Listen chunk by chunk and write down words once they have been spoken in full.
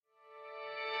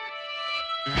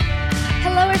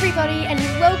everybody, and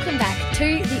welcome back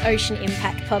to the Ocean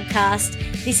Impact Podcast.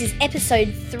 This is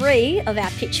episode 3 of our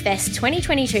Pitchfest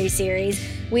 2022 series.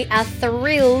 We are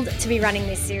thrilled to be running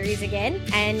this series again,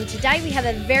 and today we have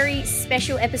a very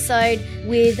special episode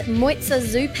with Mocja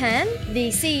Zupan, the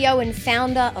CEO and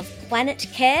founder of Planet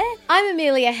Care. I'm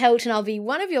Amelia Helt, and I'll be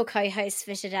one of your co-hosts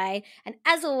for today. And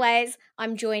as always,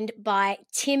 I'm joined by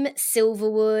Tim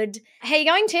Silverwood. How are you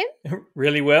going, Tim?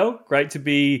 Really well. Great to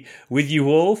be with you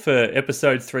all for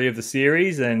episode 3 of the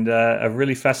series, and a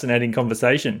really fascinating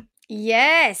conversation.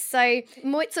 Yes, so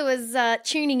Mocja was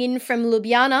tuning in from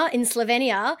Ljubljana in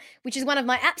Slovenia, which is one of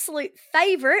my absolute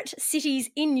favourite cities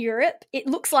in Europe. It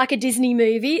looks like a Disney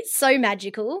movie. It's so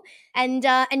magical. And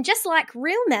just like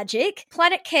real magic,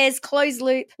 Planet Care's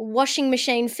closed-loop washing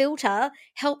machine filter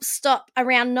helps stop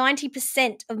around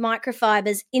 90% of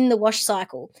microfibres in the wash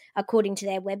cycle, according to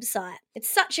their website. It's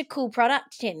such a cool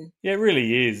product, Tim. Yeah, it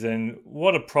really is. And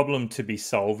what a problem to be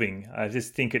solving. I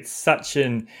just think it's such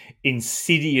an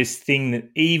insidious thing that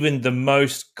even the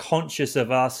most conscious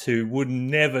of us who would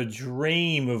never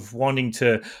dream of wanting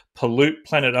to pollute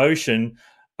planet ocean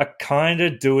are kind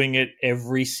of doing it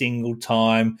every single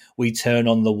time we turn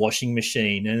on the washing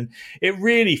machine. And it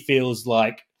really feels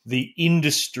like the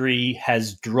industry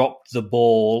has dropped the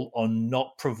ball on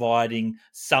not providing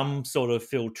some sort of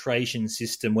filtration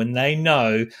system when they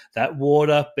know that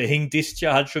water being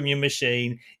discharged from your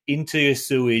machine into your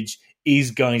sewage is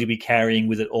going to be carrying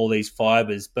with it all these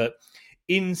fibers. But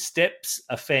in steps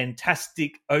a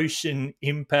fantastic ocean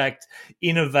impact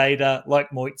innovator like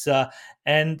Mocja,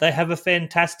 and they have a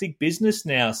fantastic business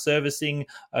now servicing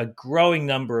a growing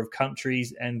number of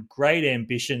countries and great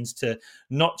ambitions to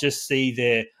not just see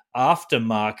their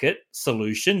aftermarket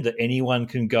solution that anyone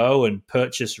can go and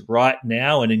purchase right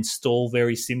now and install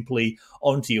very simply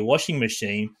onto your washing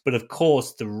machine, but of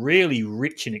course the really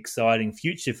rich and exciting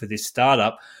future for this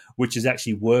startup, which is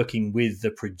actually working with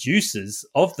the producers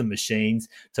of the machines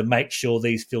to make sure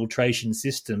these filtration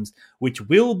systems, which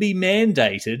will be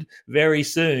mandated very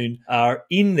soon, are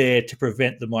in there to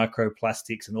prevent the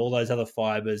microplastics and all those other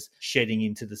fibers shedding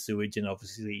into the sewage and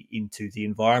obviously into the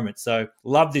environment. So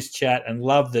love this chat and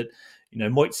love that,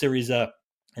 Mocja is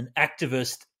an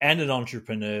activist and an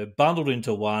entrepreneur bundled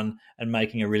into one and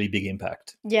making a really big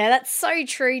impact. Yeah, that's so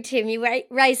true, Tim. You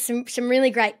raised some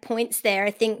really great points there.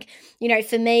 I think,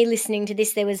 for me listening to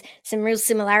this, there was some real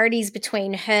similarities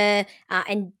between her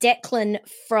and Declan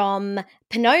from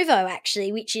Panovo,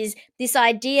 actually, which is this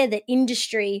idea that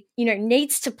industry,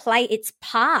 needs to play its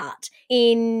part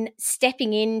in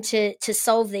stepping in to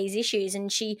solve these issues.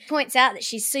 And she points out that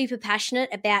she's super passionate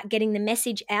about getting the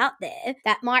message out there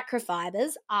that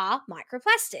microfibers are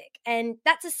microplastics. And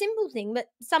that's a simple thing, but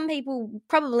some people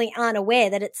probably aren't aware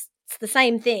that it's the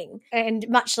same thing. And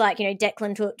much like,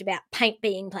 Declan talked about paint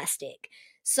being plastic.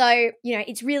 So,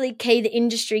 it's really key the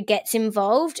industry gets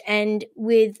involved. And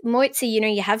with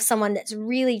Mocja, you have someone that's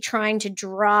really trying to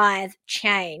drive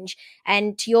change.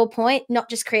 And to your point, not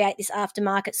just create this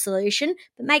aftermarket solution,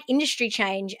 but make industry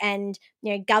change and,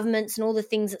 governments and all the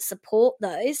things that support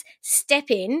those step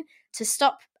in to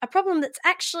stop a problem that's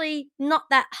actually not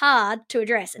that hard to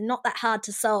address and not that hard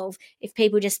to solve if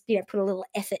people just, put a little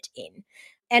effort in.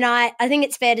 And I think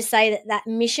it's fair to say that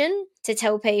mission to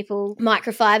tell people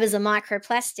microfibers are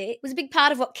microplastic was a big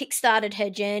part of what kickstarted her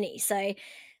journey. So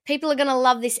people are going to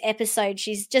love this episode.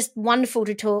 She's just wonderful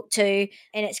to talk to,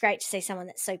 and it's great to see someone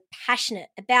that's so passionate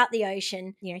about the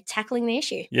ocean, tackling the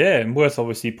issue. Yeah, and worth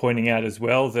obviously pointing out as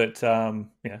well that,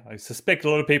 I suspect a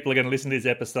lot of people are going to listen to this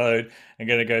episode and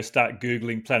going to go start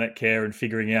Googling Planet Care and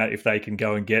figuring out if they can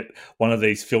go and get one of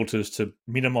these filters to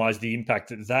minimise the impact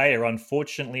that they are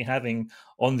unfortunately having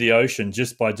on the ocean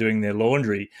just by doing their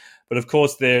laundry. But of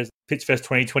course, there's Pitchfest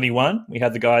 2021. We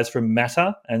had the guys from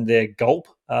Matter and their Gulp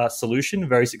solution,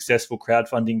 very successful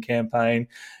crowdfunding campaign.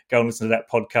 Go and listen to that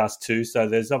podcast too. So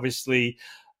there's obviously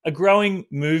a growing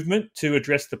movement to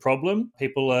address the problem.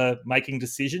 People are making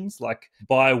decisions like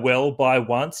buy well, buy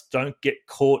once, don't get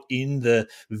caught in the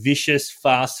vicious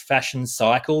fast fashion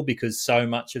cycle because so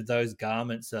much of those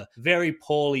garments are very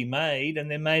poorly made and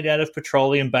they're made out of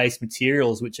petroleum-based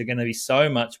materials, which are going to be so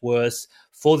much worse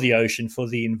for the ocean, for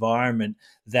the environment,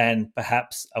 than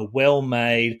perhaps a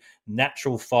well-made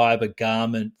natural fiber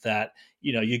garment that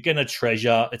you're going to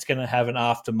treasure. It's going to have an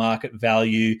aftermarket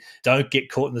value. Don't get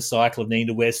caught in the cycle of needing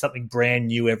to wear something brand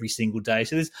new every single day.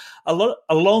 So there's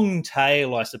a long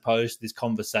tail, I suppose, to this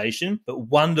conversation, but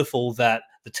wonderful that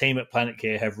the team at Planet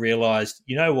Care have realized,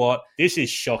 you know what, this is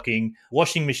shocking.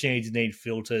 Washing machines need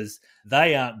filters.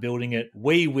 They aren't building it.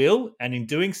 We will. And in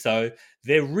doing so,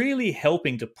 they're really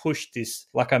helping to push this,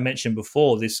 like I mentioned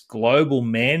before, this global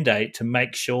mandate to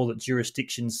make sure that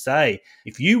jurisdictions say,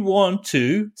 if you want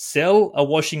to sell a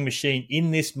washing machine in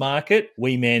this market,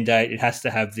 we mandate it has to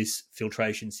have this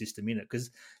filtration system in it. Because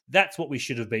that's what we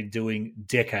should have been doing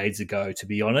decades ago, to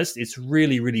be honest. It's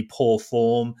really, really poor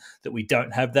form that we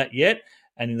don't have that yet.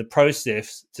 And in the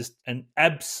process, just an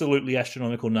absolutely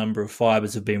astronomical number of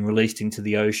fibres have been released into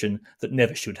the ocean that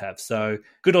never should have. So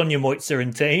good on you, Mocja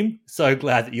and team. So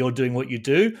glad that you're doing what you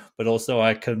do. But also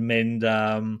I commend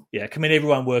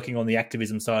everyone working on the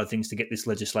activism side of things to get this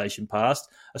legislation passed.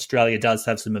 Australia does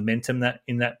have some momentum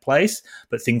in that place,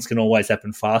 but things can always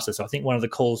happen faster. So I think one of the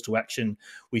calls to action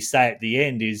we say at the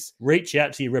end is reach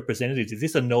out to your representatives. If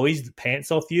this annoys the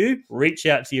pants off you, reach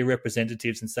out to your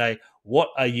representatives and say, what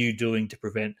are you doing to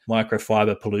prevent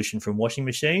microfiber pollution from washing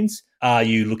machines? Are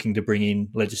you looking to bring in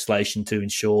legislation to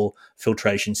ensure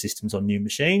filtration systems on new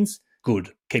machines? Good.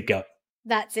 Keep going.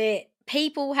 That's it.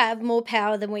 People have more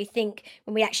power than we think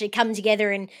when we actually come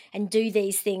together and do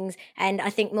these things. And I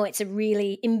think Mocja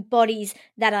really embodies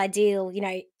that ideal,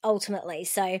 ultimately.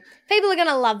 So people are going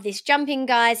to love this. Jump in,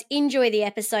 guys. Enjoy the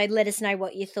episode. Let us know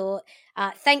what you thought.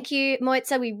 Thank you,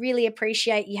 Mocja. We really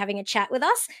appreciate you having a chat with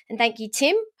us. And thank you,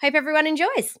 Tim. Hope everyone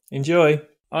enjoys. Enjoy.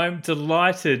 I'm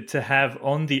delighted to have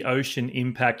on the Ocean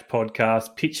Impact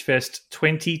podcast, Pitchfest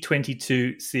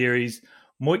 2022 series,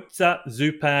 Mocja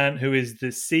Zupan, who is the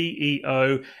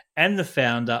CEO and the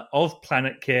founder of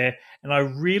Planet Care. And I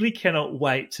really cannot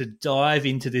wait to dive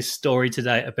into this story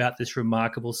today about this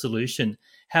remarkable solution.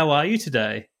 How are you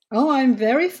today? Oh, I'm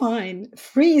very fine.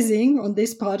 Freezing on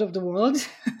this part of the world,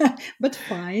 but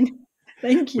fine.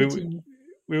 Thank you, Tim.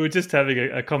 We were just having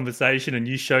a conversation and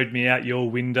you showed me out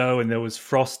your window and there was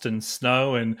frost and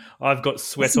snow and I've got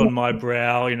sweat on my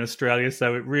brow in Australia.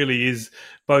 So it really is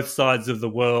both sides of the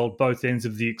world, both ends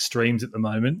of the extremes at the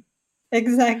moment.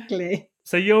 Exactly.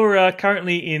 So you're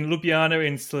currently in Ljubljana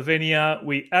in Slovenia.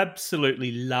 We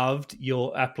absolutely loved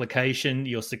your application,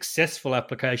 your successful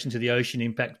application to the Ocean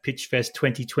Impact Pitchfest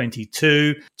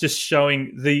 2022, just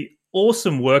showing the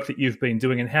awesome work that you've been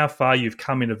doing and how far you've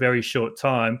come in a very short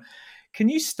time. Can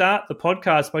you start the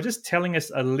podcast by just telling us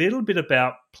a little bit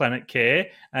about Planet Care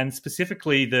and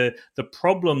specifically the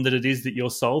problem that it is that you're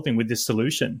solving with this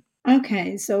solution?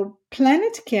 Okay, so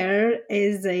Planet Care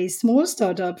is a small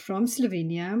startup from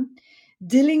Slovenia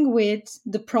dealing with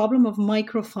the problem of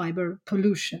microfiber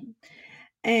pollution.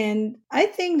 And I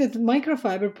think that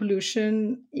microfiber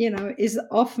pollution, is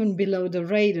often below the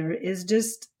radar, is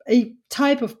just a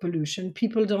type of pollution.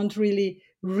 People don't really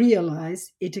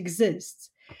realize it exists.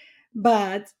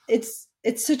 But it's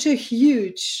such a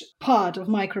huge part of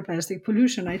microplastic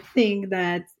pollution. I think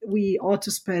that we ought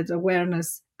to spread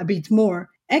awareness a bit more.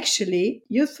 Actually,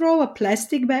 you throw a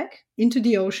plastic bag into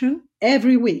the ocean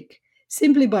every week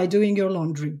simply by doing your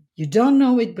laundry. You don't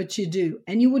know it, but you do.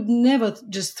 And you would never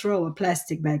just throw a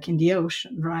plastic bag in the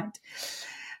ocean, right?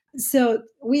 So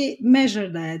we measure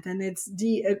that, and it's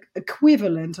the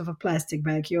equivalent of a plastic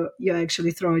bag you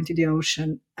actually throw into the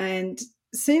ocean. And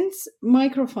since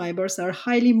microfibers are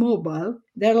highly mobile,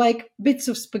 they're like bits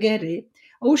of spaghetti,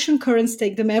 ocean currents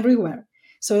take them everywhere.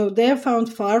 So they're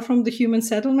found far from the human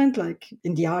settlement, like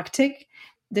in the Arctic.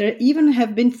 There even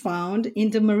have been found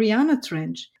in the Mariana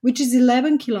Trench, which is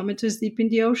 11 kilometers deep in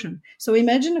the ocean. So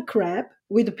imagine a crab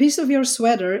with a piece of your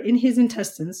sweater in his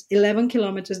intestines, 11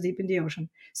 kilometers deep in the ocean.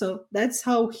 So that's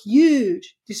how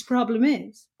huge this problem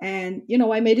is. And,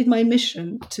 I made it my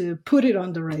mission to put it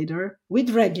on the radar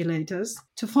with regulators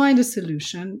to find a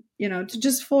solution, to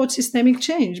just forge systemic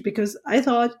change, because I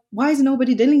thought, why is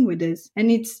nobody dealing with this?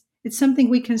 And it's something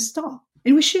we can stop,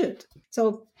 and we should.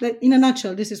 So in a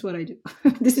nutshell, this is what I do.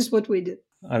 This is what we do.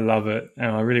 I love it.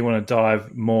 And I really want to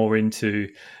dive more into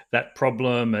that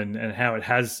problem and how it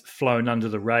has flown under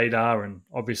the radar. And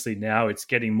obviously now it's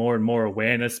getting more and more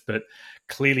awareness, but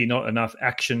clearly not enough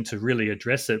action to really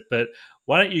address it. But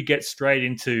why don't you get straight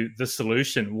into the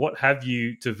solution? What have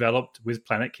you developed with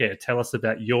Planet Care? Tell us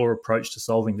about your approach to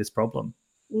solving this problem.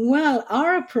 Well,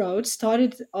 our approach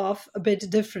started off a bit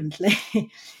differently.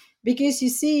 Because you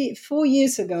see, 4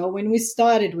 years ago, when we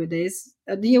started with this,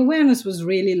 the awareness was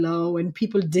really low and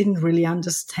people didn't really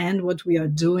understand what we are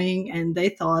doing. And they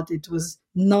thought it was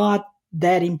not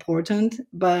that important.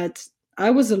 But I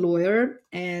was a lawyer,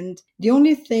 and the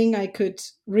only thing I could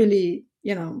really,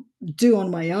 do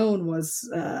on my own was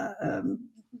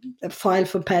file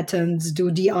for patents,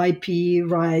 do the IP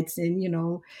rights, and,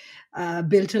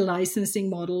 built a licensing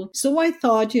model. So I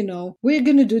thought, we're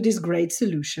going to do this great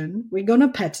solution. We're going to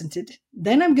patent it.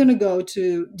 Then I'm going to go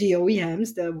to the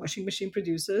OEMs, the washing machine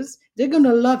producers. They're going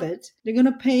to love it. They're going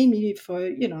to pay me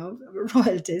for,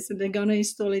 royalties, and they're going to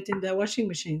install it in their washing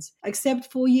machines.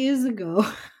 Except 4 years ago,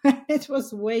 it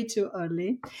was way too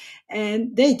early,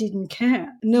 and they didn't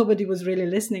care. Nobody was really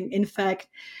listening. In fact,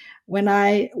 when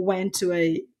I went to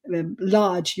a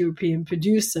large European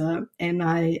producer and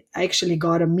I actually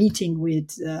got a meeting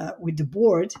with the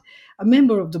board, a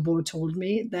member of the board told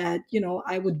me that,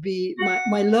 I would be,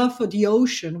 my love for the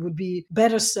ocean would be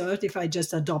better served if I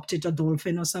just adopted a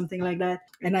dolphin or something like that.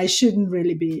 And I shouldn't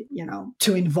really be,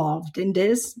 too involved in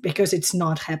this because it's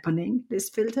not happening, these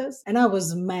filters. And I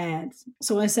was mad.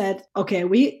 So I said, okay,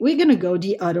 we're going to go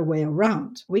the other way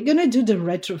around. We're going to do the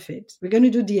retrofit. We're going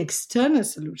to do the external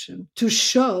solution to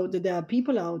show that there are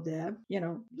people out there,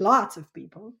 lots of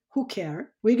people who care.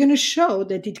 We're going to show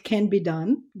that it can be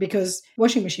done, because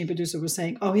washing machine producer was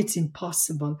saying, oh, it's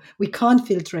impossible. We can't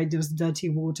filtrate those dirty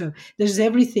water. There's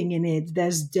everything in it.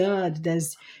 There's dirt.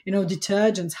 There's,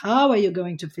 detergents. How are you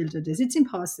going to filter this? It's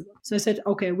impossible. So I said,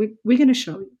 okay, we're going to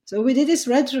show you. So we did this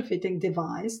retrofitting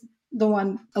device, the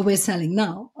one we're selling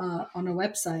now on our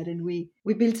website, and we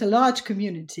built a large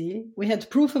community. We had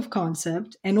proof of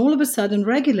concept, and all of a sudden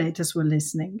regulators were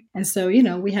listening. And so,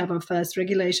 we have our first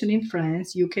regulation in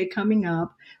France, UK coming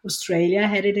up, Australia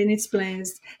has it in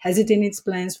its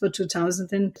plans for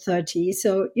 2030.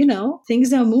 So,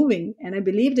 things are moving. And I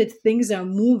believe that things are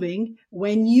moving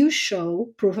when you show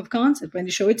proof of concept, when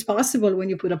you show it's possible, when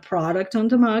you put a product on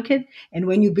the market, and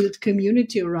when you build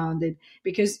community around it,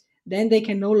 because then they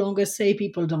can no longer say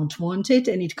people don't want it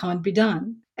and it can't be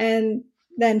done. And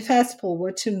then fast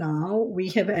forward to now, we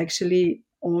have actually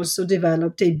also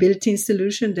developed a built-in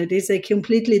solution that is a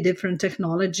completely different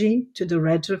technology to the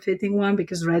retrofitting one,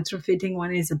 because retrofitting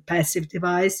one is a passive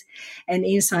device, and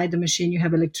inside the machine you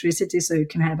have electricity, so you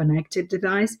can have an active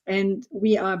device. And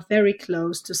we are very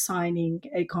close to signing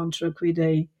a contract with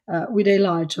a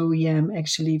large OEM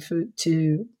actually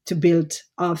to build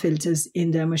our filters in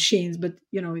their machines. But,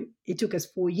 it took us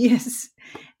 4 years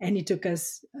and it took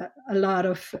us a lot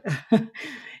of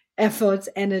efforts,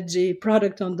 energy,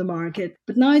 product on the market.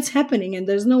 But now it's happening and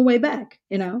there's no way back.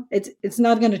 It's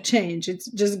not going to change. It's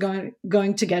just going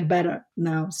to get better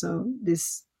now. So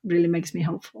this really makes me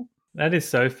hopeful. That is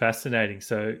so fascinating.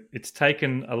 So it's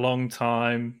taken a long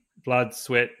time, blood,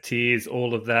 sweat, tears,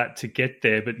 all of that to get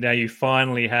there. But now you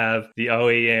finally have the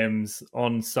OEMs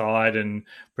on side and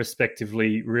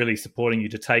prospectively really supporting you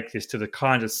to take this to the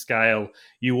kind of scale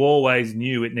you always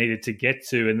knew it needed to get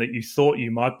to, and that you thought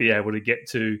you might be able to get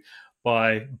to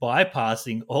by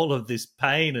bypassing all of this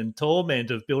pain and torment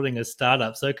of building a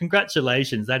startup. So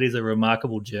congratulations. That is a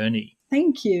remarkable journey.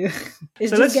 Thank you.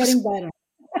 It's just getting better.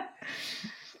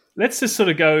 Let's just sort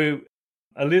of go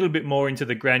a little bit more into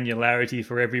the granularity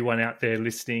for everyone out there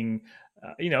listening,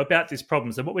 about this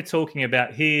problem. So what we're talking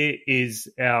about here is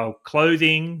our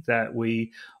clothing that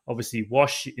we obviously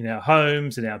wash in our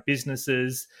homes and our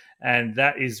businesses, and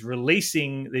that is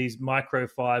releasing these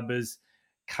microfibers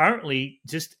currently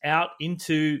just out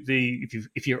into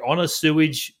if you're on a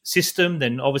sewage system,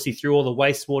 then obviously through all the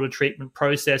wastewater treatment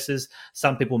processes.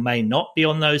 Some people may not be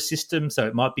on those systems, so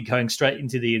it might be going straight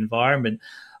into the environment.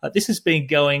 This has been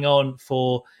going on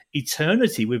for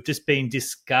eternity. We've just been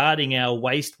discarding our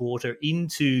wastewater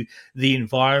into the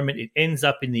environment. It ends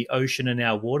up in the ocean and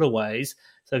our waterways.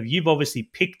 So you've obviously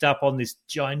picked up on this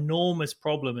ginormous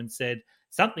problem and said,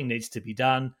 something needs to be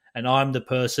done, and I'm the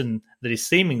person that is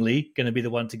seemingly going to be the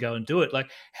one to go and do it.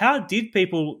 Like, how did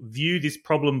people view this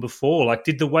problem before? Like,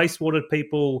 did the wastewater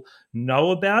people know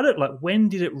about it? Like, when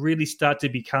did it really start to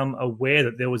become aware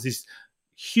that there was this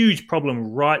huge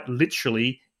problem right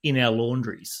literally in our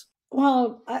laundries?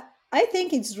 Well, I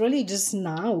think it's really just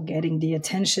now getting the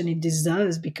attention it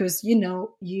deserves, because,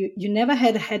 you never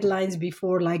had headlines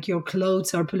before like your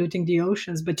clothes are polluting the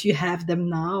oceans, but you have them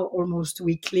now almost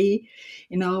weekly,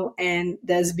 and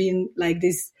there's been like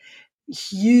this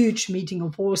huge meeting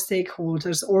of all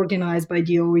stakeholders organized by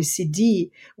the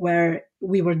OECD, where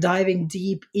we were diving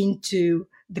deep into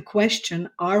the question,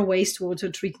 are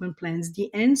wastewater treatment plants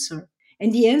the answer?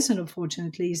 And the answer,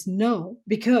 unfortunately, is no,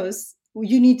 because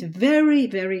you need very,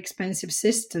 very expensive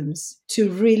systems to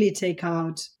really take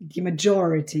out the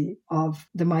majority of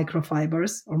the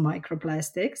microfibers or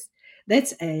microplastics.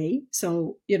 That's A.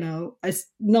 So, as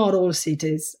not all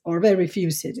cities or very few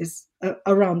cities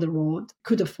around the world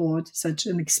could afford such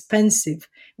an expensive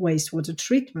wastewater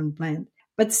treatment plant.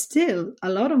 But still, a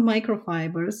lot of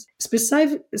microfibers,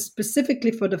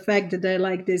 specifically for the fact that they're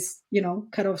like this,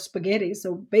 cut off spaghetti.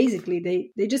 So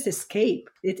basically, they just escape.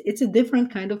 It's a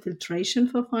different kind of filtration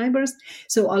for fibers.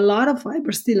 So a lot of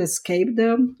fibers still escape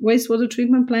the wastewater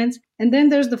treatment plants. And then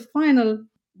there's the final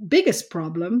biggest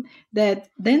problem, that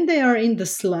then they are in the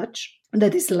sludge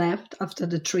that is left after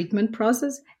the treatment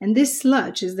process, and this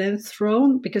sludge is then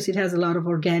thrown, because it has a lot of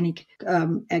organic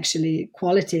actually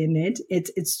quality in it.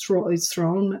 It's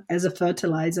thrown as a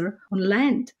fertilizer on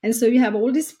land, and so you have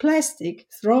all this plastic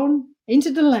thrown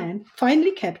into the land,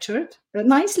 finely captured,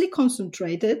 nicely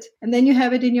concentrated, and then you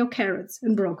have it in your carrots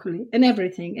and broccoli and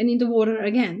everything, and in the water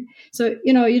again. So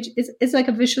it's like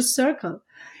a vicious circle.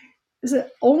 So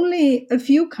only a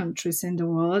few countries in the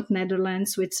world,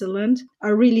 Netherlands, Switzerland,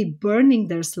 are really burning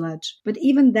their sludge. But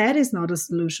even that is not a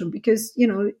solution, because,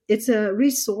 it's a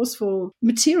resourceful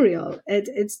material.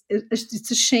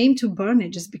 It's a shame to burn it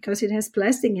just because it has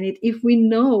plastic in it, if we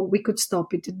know we could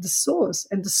stop it at the source,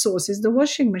 and the source is the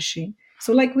washing machine.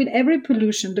 So like with every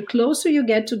pollution, the closer you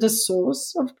get to the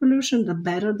source of pollution, the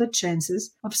better the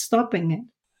chances of stopping it.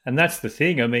 And that's the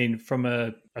thing. I mean, from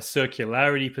a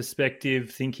circularity perspective,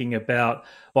 thinking about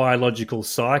biological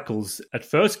cycles, at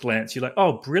first glance, you're like,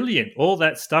 oh, brilliant. All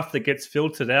that stuff that gets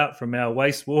filtered out from our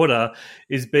wastewater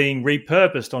is being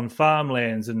repurposed on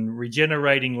farmlands and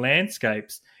regenerating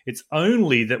landscapes. It's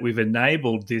only that we've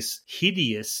enabled this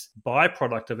hideous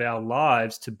byproduct of our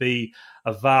lives to be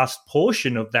a vast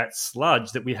portion of that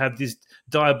sludge that we have this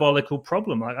diabolical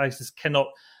problem. I just cannot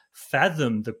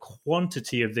fathom the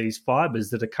quantity of these fibers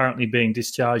that are currently being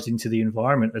discharged into the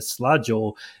environment as sludge,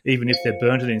 or even if they're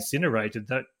burnt and incinerated,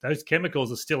 that those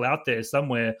chemicals are still out there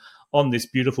somewhere on this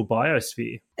beautiful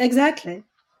biosphere. Exactly.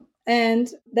 And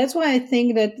that's why I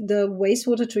think that the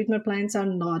wastewater treatment plants are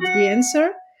not the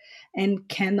answer and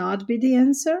cannot be the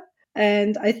answer.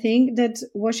 And I think that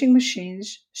washing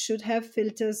machines should have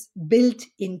filters built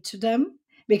into them,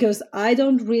 because I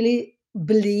don't really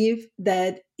believe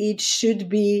that it should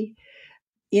be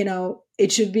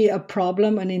a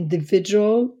problem an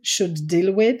individual should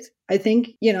deal with. I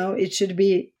think, it should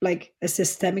be like a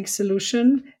systemic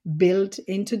solution built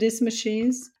into these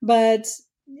machines. But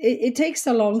it takes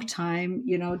a long time,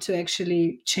 to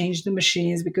actually change the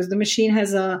machines, because the machine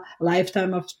has a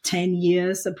lifetime of 10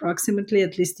 years approximately,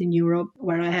 at least in Europe,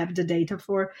 where I have the data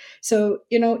for. So,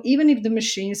 even if the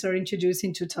machines are introduced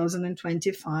in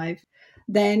 2025,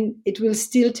 then it will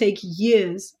still take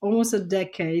years, almost a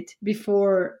decade,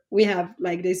 before we have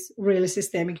like this really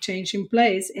systemic change in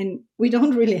place. And we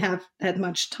don't really have that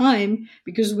much time,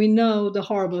 because we know the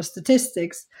horrible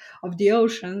statistics of the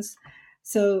oceans.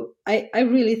 So I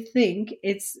really think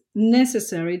it's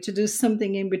necessary to do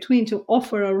something in between, to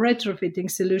offer a retrofitting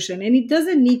solution. And it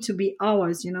doesn't need to be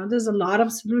ours. There's a lot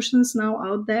of solutions now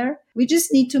out there. We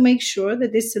just need to make sure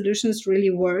that these solutions really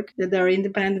work, that they're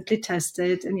independently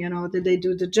tested, and, that they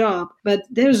do the job. But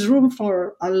there's room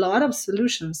for a lot of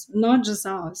solutions, not just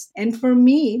ours. And for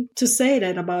me to say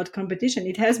that about competition,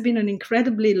 it has been an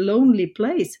incredibly lonely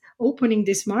place, opening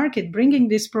this market, bringing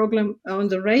this program on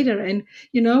the radar. And,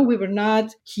 we were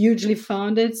not hugely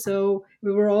founded, so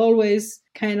we were always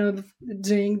kind of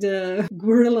doing the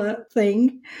guerrilla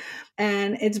thing.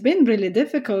 And it's been really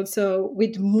difficult. So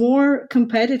with more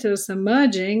competitors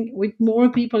emerging, with more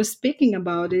people speaking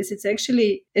about this, it's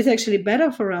actually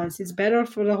better for us. It's better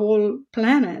for the whole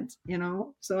planet,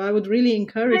 So I would really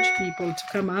encourage people to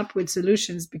come up with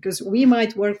solutions, because we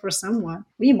might work for someone.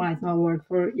 We might not work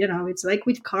for, it's like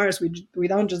with cars. We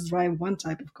don't just drive one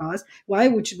type of cars. Why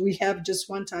would we have just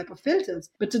one type of filters?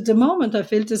 But at the moment, our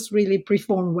filters really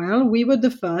perform well. We were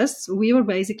the first. We were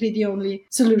basically the only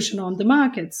solution on the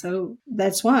market. So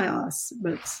that's why us,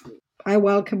 but I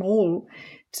welcome all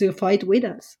to fight with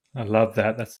us. I love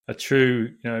that. That's a true,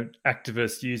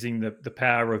 activist using the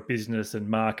power of business and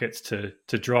markets to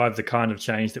drive the kind of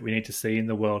change that we need to see in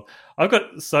the world. I've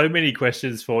got so many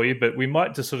questions for you, but we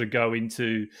might just sort of go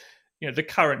into, the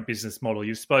current business model.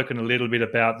 You've spoken a little bit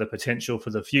about the potential for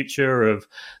the future of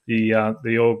the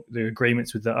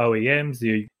agreements with the OEMs,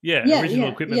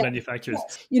 original equipment manufacturers.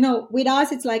 With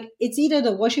us, it's either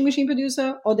the washing machine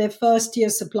producer or their first tier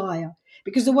supplier.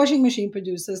 Because the washing machine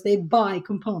producers, they buy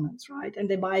components, right? And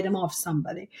they buy them off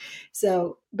somebody.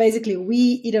 So basically, we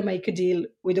either make a deal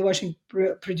with the washing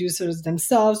producers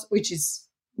themselves, which is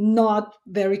not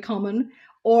very common,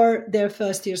 or their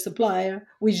first tier supplier,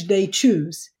 which they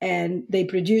choose, and they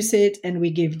produce it, and we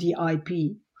give the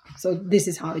IP. So this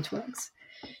is how it works.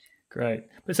 Great.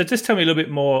 So just tell me a little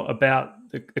bit more about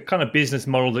the kind of business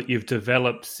model that you've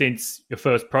developed since your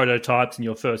first prototypes and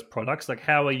your first products. Like,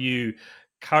 how are you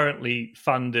currently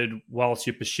funded whilst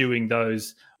you're pursuing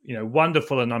those,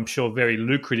 wonderful and I'm sure very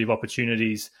lucrative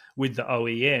opportunities with the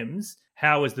OEMs.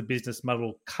 How is the business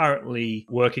model currently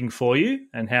working for you,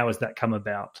 and how has that come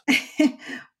about?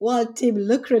 Well, Tim,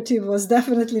 lucrative was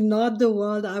definitely not the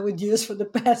word I would use for the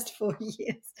past 4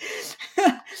 years.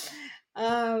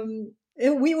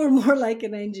 We were more like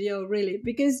an NGO, really,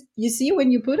 because you see,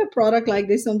 when you put a product like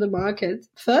this on the market,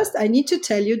 first I need to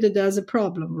tell you that there's a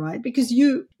problem, right? Because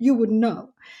you would know.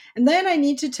 And then I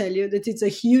need to tell you that it's a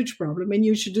huge problem and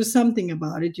you should do something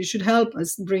about it. You should help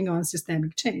us bring on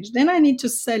systemic change. Then I need to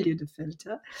sell you the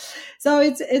filter. So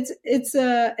it's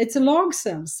a long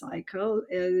sales cycle.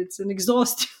 It's an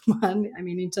exhaustive one, I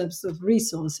mean, in terms of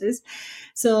resources.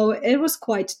 So it was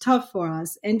quite tough for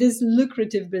us. And this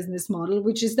lucrative business model,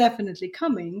 which is definitely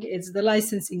coming, it's the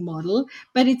licensing model,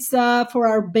 but it's for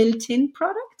our built-in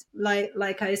product.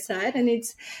 Like I said,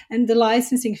 and the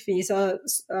licensing fees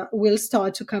will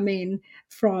start to come in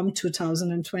from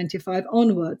 2025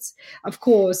 onwards. Of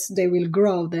course, they will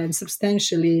grow then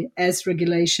substantially as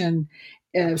regulation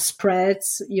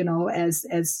spreads. As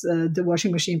the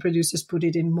washing machine producers put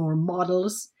it in more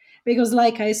models. Because,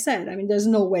 like I said, I mean, there's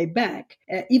no way back.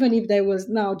 Even if they was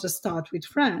now just start with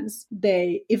France,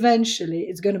 eventually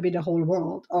it's going to be the whole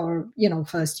world, or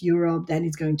first Europe, then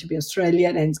it's going to be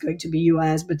Australia, then it's going to be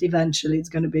US, but eventually it's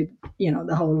going to be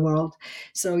the whole world.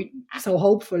 So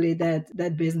hopefully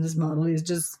that business model is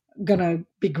just going to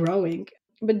be growing.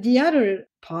 But the other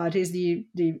part is the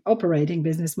operating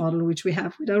business model, which we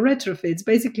have with our retrofits.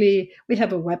 Basically, we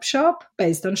have a web shop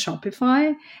based on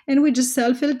Shopify, and we just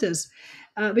sell filters.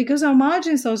 Because our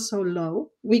margins are so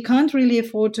low, we can't really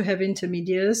afford to have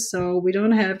intermediaries. So we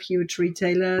don't have huge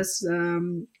retailers,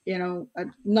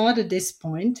 not at this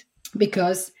point,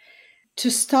 because to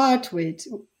start with,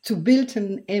 to build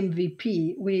an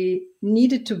MVP, we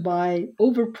needed to buy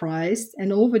overpriced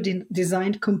and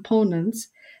over-designed components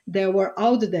that were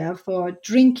out there for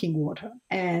drinking water.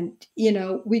 And,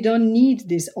 we don't need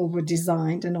these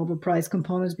over-designed and overpriced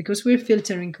components because we're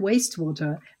filtering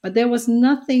wastewater. But there was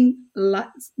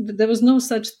there was no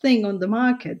such thing on the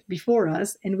market before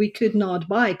us, and we could not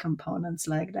buy components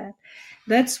like that.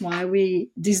 That's why we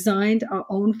designed our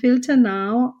own filter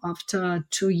now, after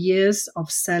 2 years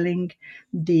of selling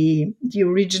the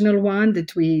original one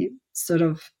that we sort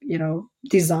of,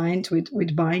 designed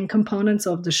with buying components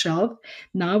off the shelf.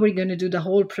 Now we're going to do the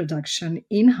whole production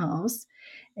in-house.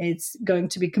 It's going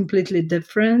to be completely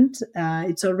different.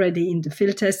 It's already in the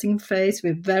field testing phase.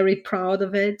 We're very proud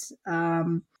of it.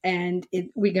 And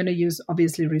we're going to use,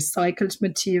 obviously, recycled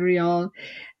material.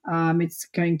 It's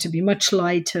going to be much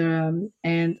lighter.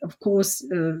 And of course,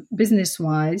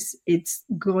 business-wise, it's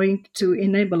going to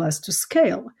enable us to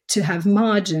scale, to have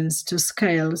margins to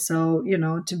scale. So,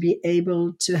 to be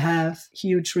able to have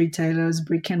huge retailers,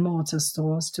 brick and mortar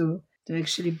stores to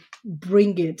actually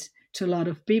bring it to a lot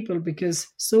of people, because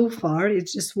so far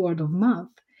it's just word of mouth.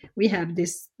 We have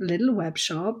this little web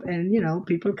shop and,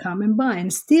 people come and buy,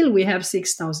 and still we have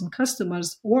 6,000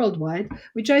 customers worldwide,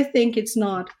 which I think it's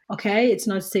not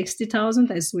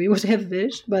 60,000 as we would have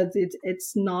wished, but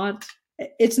it's not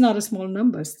a small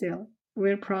number still.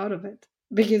 We're proud of it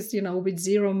because, with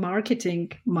zero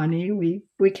marketing money,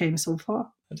 we came so far.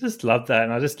 I just love that.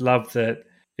 And I just love that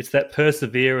it's that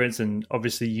perseverance. And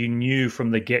obviously you knew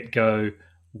from the get-go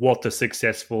what the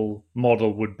successful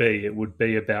model would be. It would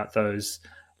be about those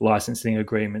licensing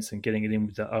agreements and getting it in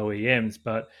with the OEMs,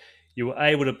 but you were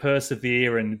able to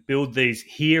persevere and build these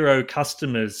hero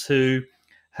customers who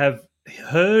have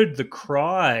heard the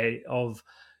cry of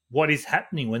what is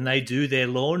happening when they do their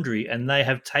laundry, and they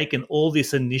have taken all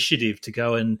this initiative to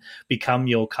go and become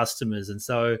your customers. And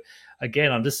so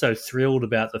again, I'm just so thrilled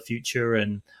about the future,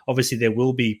 and obviously there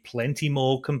will be plenty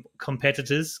more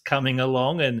competitors coming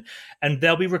along, and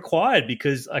they'll be required,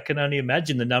 because I can only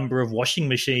imagine the number of washing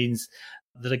machines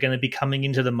that are going to be coming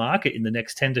into the market in the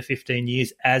next 10 to 15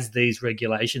 years as these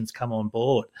regulations come on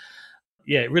board.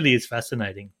 Yeah, it really is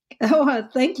fascinating. Oh,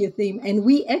 thank you, Theme. And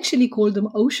we actually call them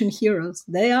ocean heroes.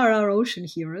 They are our ocean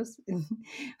heroes.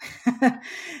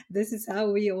 This is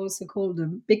how we also call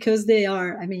them, because they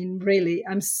are, I mean, really,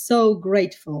 I'm so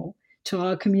grateful to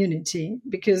our community,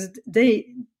 because they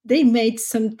made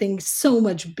something so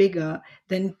much bigger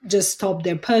than just stop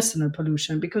their personal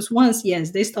pollution. Because once,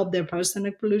 yes, they stopped their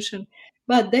personal pollution,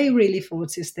 But they really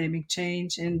fought systemic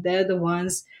change, and they're the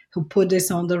ones who put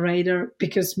this on the radar,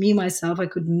 because me, myself, I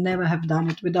could never have done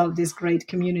it without this great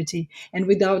community and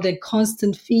without their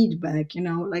constant feedback,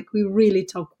 like we really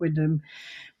talk with them.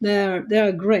 They're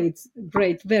a great,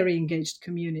 very engaged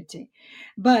community.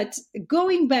 But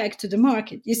going back to the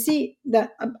market, you see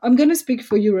that I'm going to speak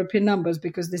for European numbers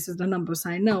because this is the numbers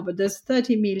I know, but there's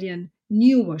 30 million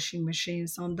new washing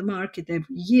machines on the market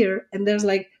every year, and there's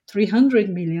like 300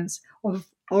 millions of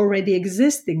already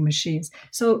existing machines.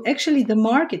 So actually the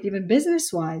market, even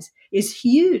business-wise, is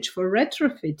huge for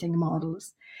retrofitting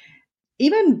models,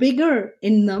 even bigger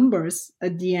in numbers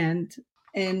at the end.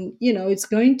 And, it's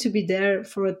going to be there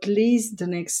for at least the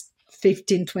next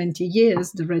 15, 20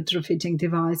 years. The retrofitting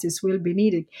devices will be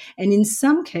needed. And in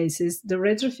some cases, the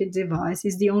retrofit device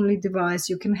is the only device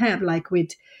you can have, like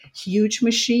with huge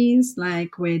machines,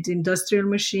 like with industrial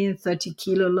machines, 30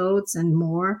 kilo loads and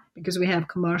more, because we have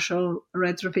commercial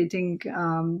retrofitting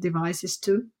devices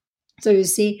too. So you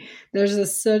see, there's a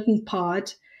certain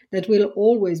part that will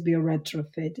always be a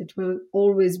retrofit. It will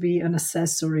always be an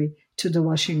accessory to the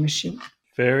washing machine.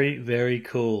 Very, very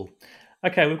cool.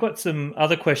 Okay, we've got some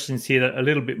other questions here that are a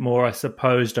little bit more, I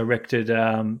suppose, directed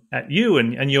at you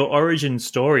and your origin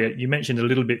story. You mentioned a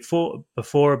little bit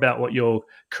before about what your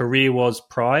career was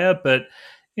prior, but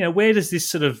where does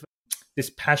this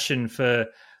passion for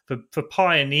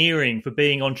pioneering, for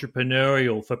being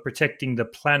entrepreneurial, for protecting the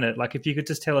planet, like if you could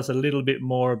just tell us a little bit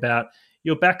more about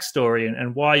your backstory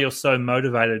and why you're so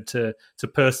motivated to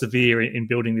persevere in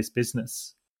building this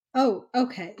business. Oh,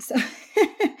 okay. So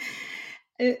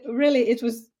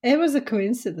it was a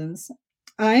coincidence.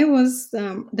 There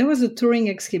was a touring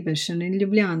exhibition in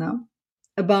Ljubljana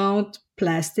about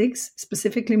plastics,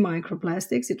 specifically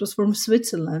microplastics. It was from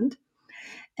Switzerland.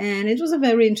 And it was a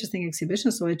very interesting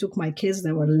exhibition. So I took my kids,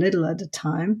 they were little at the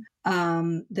time.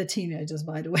 They're teenagers,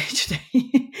 by the way,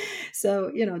 today. So,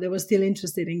 they were still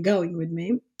interested in going with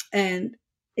me. And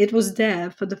it was there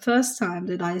for the first time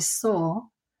that I saw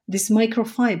these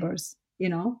microfibers,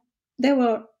 They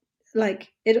were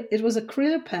like, it was a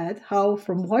krill pad, how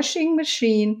from washing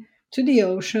machine to the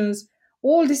oceans,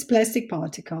 all these plastic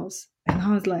particles. And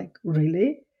I was like,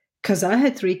 really? Because I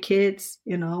had 3 kids,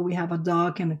 we have a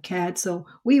dog and a cat, so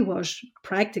we wash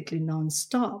practically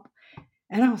nonstop.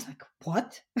 And I was like,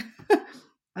 what?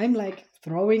 I'm like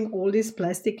throwing all this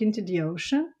plastic into the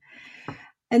ocean.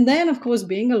 And then, of course,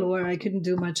 being a lawyer, I couldn't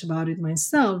do much about it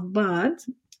myself. But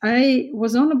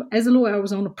as a lawyer, I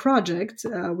was on a project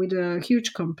with a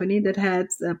huge company that had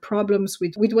problems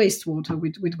with wastewater,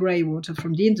 with grey water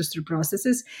from the industry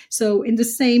processes. So in the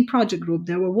same project group,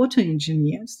 there were water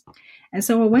engineers. And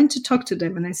so I went to talk to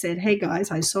them and I said, hey,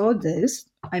 guys, I saw this.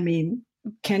 I mean,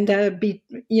 can there be,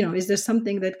 is there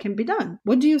something that can be done?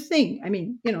 What do you think? I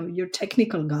mean, you're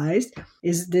technical guys.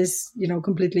 Is this,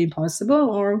 completely impossible?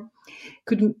 Or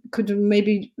could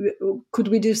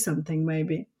we do something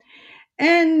maybe?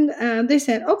 And they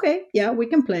said, okay, yeah, we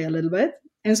can play a little bit.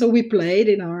 And so we played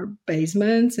in our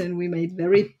basements and we made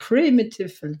very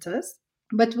primitive filters.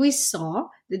 But we saw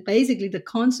that basically the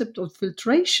concept of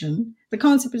filtration, the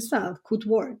concept itself could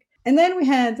work. And then we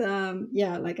had,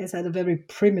 like I said, a very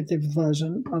primitive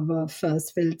version of a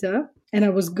first filter. And I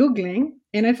was Googling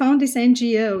and I found this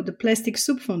NGO, the Plastic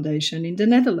Soup Foundation in the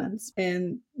Netherlands.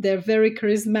 And they're very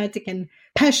charismatic and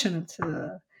passionate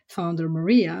founder,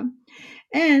 Maria.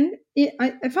 And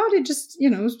I found it just,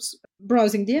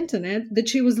 browsing the internet, that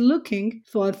she was looking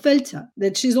for a filter,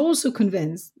 that she's also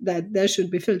convinced that there should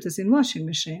be filters in washing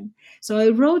machine. So I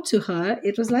wrote to her.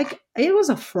 It was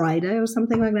a Friday or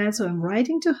something like that. So I'm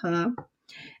writing to her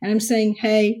and I'm saying,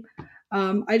 hey,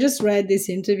 I just read this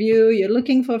interview. You're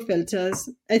looking for filters.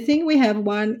 I think we have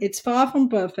one. It's far from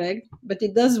perfect, but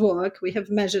it does work. We have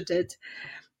measured it.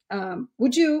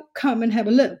 Would you come and have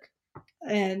a look?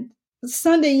 And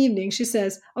Sunday evening, she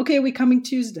says, okay, we're coming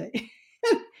Tuesday.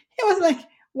 It was like,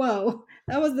 wow,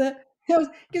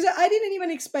 because I didn't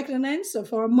even expect an answer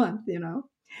for a month,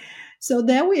 So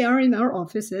there we are in our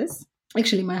offices,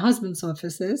 actually my husband's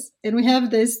offices, and we have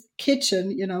this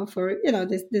kitchen, for,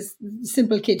 this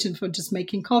simple kitchen for just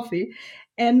making coffee.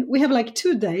 And we have like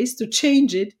 2 days to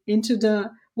change it into the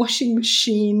washing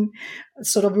machine,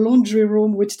 sort of laundry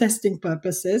room with testing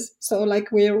purposes. So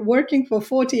like we're working for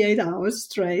 48 hours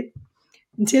straight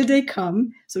until they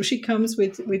come. So she comes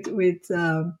with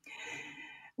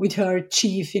her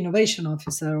chief innovation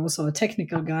officer, also a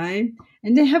technical guy,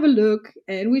 and they have a look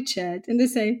and we chat and they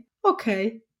say,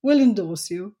 okay, we'll endorse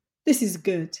you. This is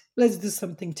good. Let's do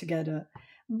something together.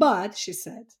 But she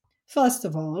said, first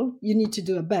of all, you need to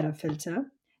do a better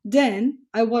filter. Then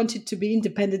I want it to be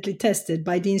independently tested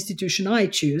by the institution I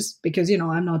choose because,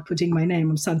 I'm not putting my name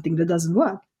on something that doesn't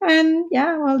work. And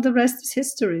yeah, well, the rest is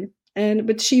history.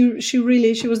 But she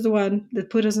was the one that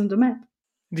put us on the map.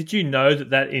 Did you know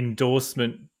that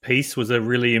endorsement piece was a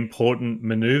really important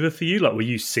maneuver for you? Like, were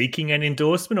you seeking an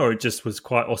endorsement, or it just was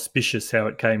quite auspicious how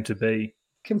it came to be?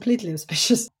 Completely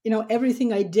auspicious.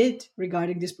 Everything I did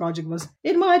regarding this project was,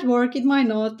 it might work, it might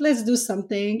not, let's do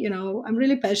something. I'm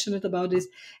really passionate about this.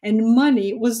 And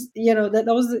money was, that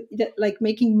was like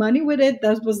making money with it.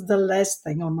 That was the last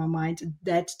thing on my mind at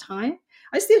that time.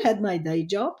 I still had my day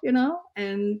job,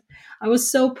 and I was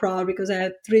so proud because I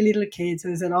had 3 little kids.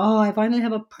 And I said, oh, I finally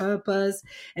have a purpose.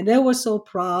 And they were so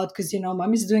proud because,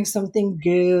 mom is doing something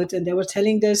good. And they were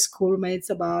telling their schoolmates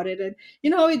about it. And,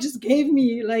 it just gave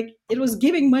me, like, it was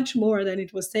giving much more than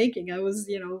it was taking. I was,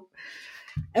 it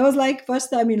was like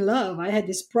first time in love. I had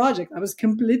this project I was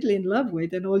completely in love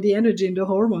with, and all the energy and the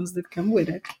hormones that come with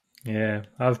it. Yeah,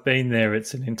 I've been there.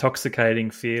 It's an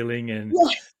intoxicating feeling. And Yeah.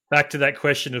 Back to that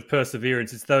question of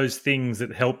perseverance, it's those things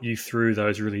that help you through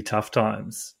those really tough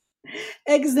times.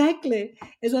 Exactly.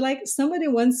 It's like somebody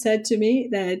once said to me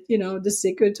that, the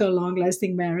secret to a long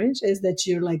lasting marriage is that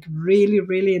you're like really,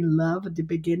 really in love at the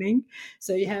beginning.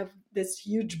 So you have this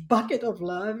huge bucket of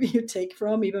love you take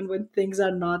from even when things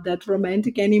are not that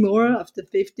romantic anymore after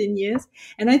 15 years.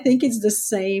 And I think it's the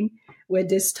same with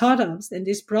these startups and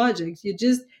these projects.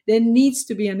 There needs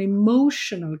to be an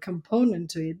emotional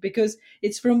component to it because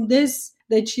it's from this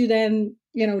that you then,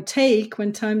 take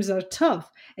when times are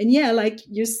tough. And yeah, like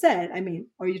you said,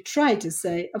 or you try to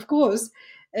say, of course,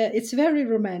 it's very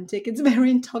romantic. It's very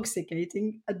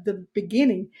intoxicating at the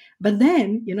beginning. But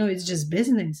then, it's just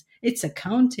business. It's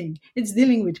accounting. It's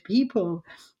dealing with people.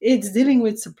 It's dealing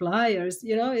with suppliers.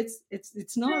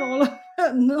 It's not all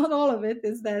not all of it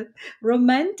is that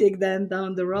romantic then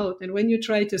down the road. And when you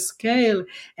try to scale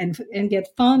and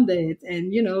get funded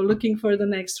and, looking for the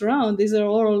next round, these are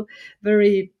all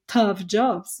very tough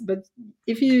jobs. But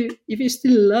if you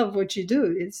still love what you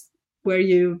do, it's where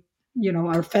you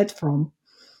are fed from.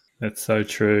 That's so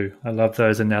true. I love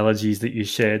those analogies that you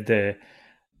shared there.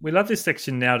 We love this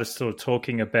section now to sort of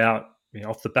talking about,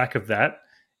 off the back of that,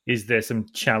 is there some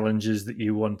challenges that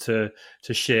you want to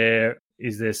share?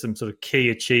 Is there some sort of key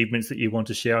achievements that you want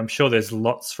to share? I'm sure there's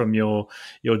lots from your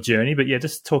journey, but yeah,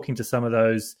 just talking to some of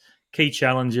those key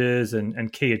challenges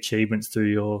and key achievements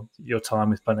through your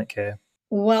time with Planet Care.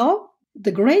 Well,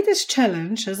 the greatest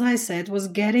challenge, as I said, was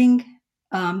getting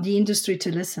the industry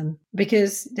to listen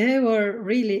because they were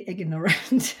really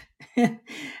ignorant.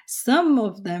 Some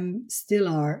of them still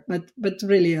are, but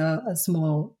really a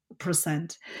small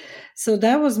percent. So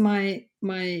that was my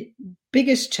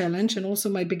biggest challenge and also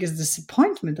my biggest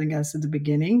disappointment, I guess, at the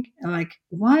beginning. Like,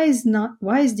 why is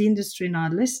the industry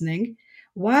not listening?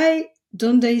 Why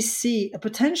don't they see a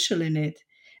potential in it?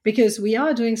 Because we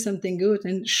are doing something good,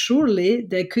 and surely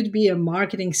there could be a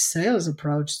marketing sales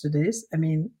approach to this.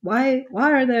 Why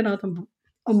are they not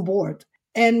on board?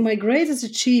 And my greatest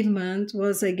achievement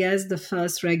was, I guess, the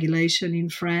first regulation in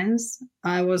France.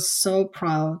 I was so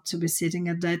proud to be sitting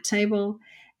at that table.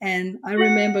 And I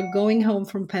remember going home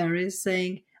from Paris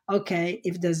saying, okay,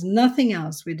 if there's nothing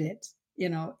else we did,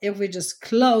 if we just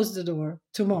close the door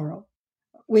tomorrow,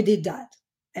 we did that.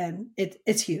 And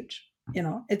it's huge.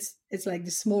 It's like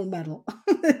the small medal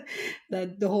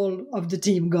that the whole of the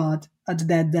team got at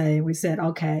that day. We said,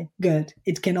 okay, good.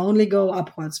 It can only go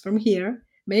upwards from here.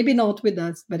 Maybe not with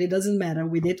us, but it doesn't matter.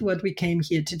 We did what we came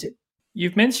here to do.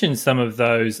 You've mentioned some of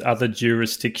those other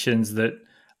jurisdictions that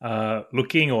are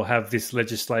looking or have this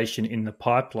legislation in the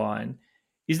pipeline.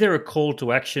 Is there a call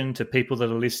to action to people that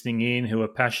are listening in who are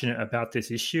passionate about this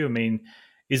issue?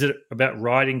 Is it about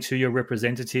writing to your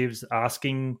representatives,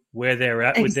 asking where they're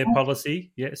at with their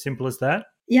policy? Yeah, simple as that.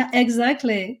 Yeah,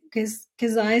 exactly. Because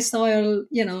I saw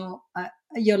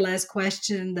your last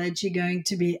question that you're going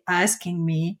to be asking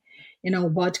me.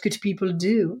 What could people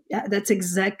do? Yeah, that's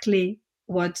exactly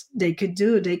what they could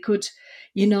do. They could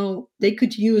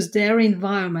use their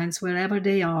environments wherever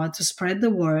they are to spread the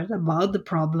word about the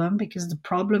problem, because the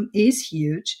problem is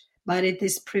huge, but it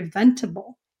is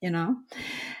preventable.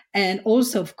 And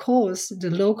also, of course, the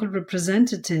local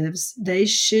representatives, they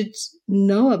should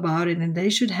know about it and they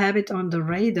should have it on the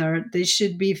radar. They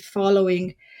should be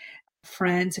following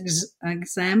France's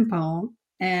example,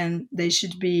 and there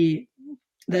should be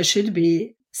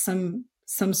some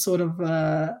sort of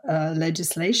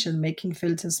legislation making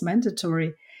filters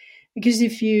mandatory. Because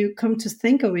if you come to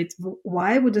think of it,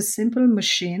 why would a simple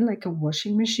machine like a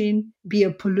washing machine be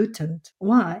a pollutant?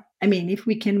 Why? I mean, if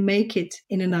we can make it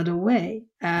in another way.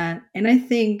 And I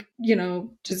think,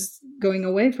 just going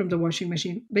away from the washing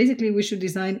machine, basically we should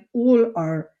design all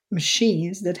our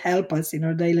machines that help us in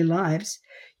our daily lives,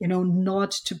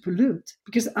 not to pollute,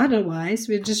 because otherwise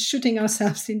we're just shooting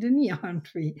ourselves in the knee,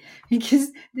 aren't we?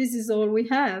 Because this is all we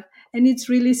have. And it's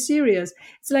really serious.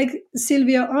 It's like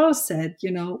Sylvia Earle said,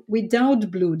 without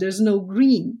blue, there's no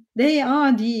green. They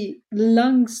are the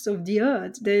lungs of the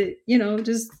earth. They,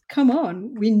 just come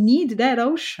on. We need that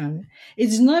ocean.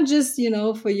 It's not just,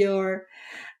 for your,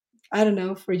 I don't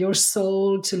know, for your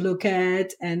soul to look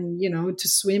at and, to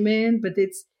swim in, but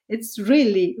it's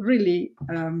really, really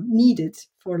needed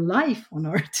for life on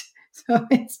Earth. So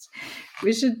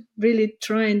we should really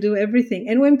try and do everything.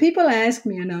 And when people ask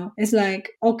me, it's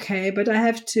like, okay, but I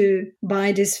have to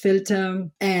buy this filter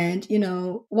and,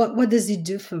 what does it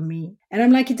do for me? And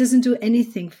I'm like, it doesn't do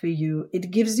anything for you. It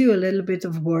gives you a little bit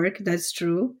of work. That's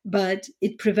true. But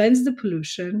it prevents the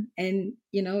pollution and,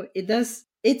 it does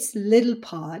its little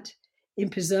part in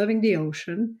preserving the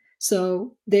ocean.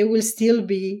 So there will still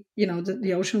be,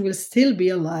 the ocean will still be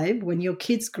alive when your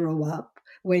kids grow up.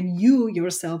 When you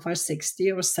yourself are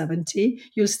 60 or 70,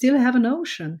 you'll still have an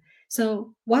ocean.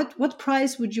 So what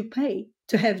price would you pay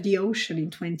to have the ocean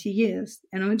in 20 years?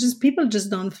 People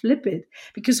just don't flip it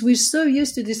because we're so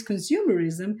used to this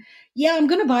consumerism. Yeah, I'm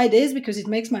going to buy this because it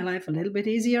makes my life a little bit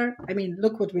easier. I mean,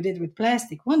 look what we did with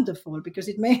plastic. Wonderful, because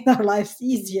it made our lives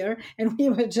easier and we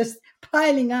were just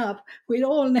piling up with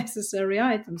all necessary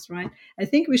items, right? I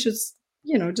think we should,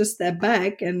 just step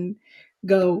back and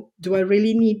go, do I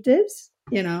really need this?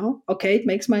 Okay, it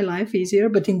makes my life easier,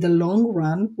 but in the long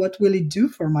run, what will it do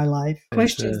for my life?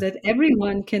 Questions that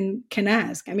everyone can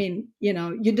ask. I mean,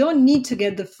 you don't need to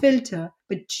get the filter,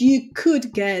 but you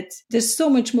could there's so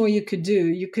much more you could do.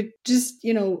 You could just,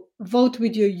 vote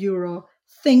with your euro,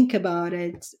 think about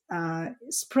it,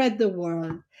 spread the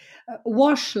word,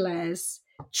 wash less,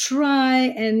 try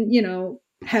and,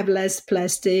 have less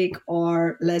plastic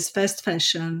or less fast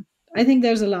fashion. I think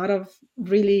there's a lot of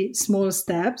really small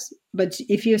steps, but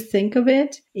if you think of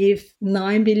it, if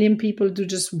 9 billion people do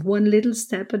just one little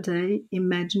step a day,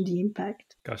 imagine the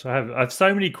impact. Gosh, I have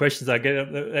so many questions. I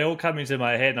get they all come into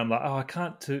my head, and I'm like, I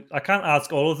can't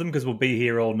ask all of them because we'll be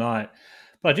here all night.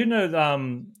 But I do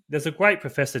know there's a great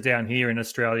professor down here in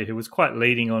Australia who was quite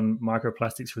leading on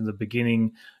microplastics from the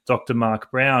beginning, Dr. Mark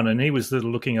Brown, and he was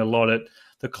looking a lot at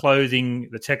the clothing,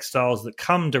 the textiles that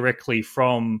come directly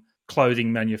from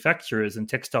clothing manufacturers and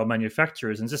textile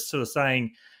manufacturers, and just sort of saying,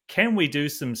 can we do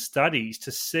some studies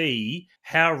to see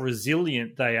how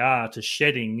resilient they are to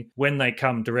shedding when they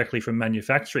come directly from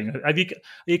manufacturing? Are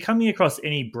you coming across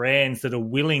any brands that are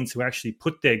willing to actually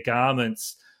put their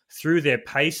garments through their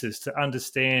paces to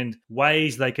understand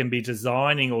ways they can be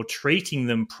designing or treating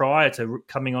them prior to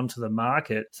coming onto the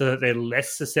market so that they're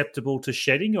less susceptible to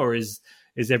shedding? Or is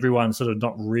everyone sort of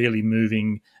not really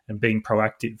moving and being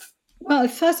proactive? Well,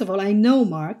 first of all, I know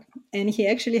Mark, and he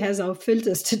actually has our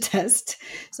filters to test.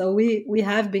 So we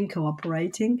have been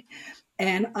cooperating.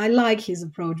 And I like his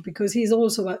approach because he's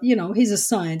also, he's a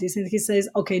scientist, and he says,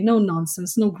 okay, no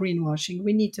nonsense, no greenwashing.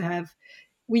 We need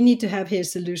to have here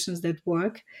solutions that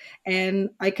work. And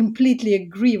I completely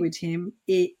agree with him.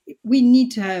 We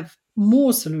need to have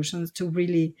more solutions to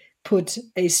really put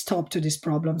a stop to this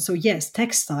problem. So yes,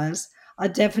 textiles are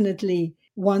definitely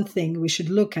one thing we should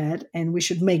look at, and we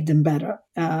should make them better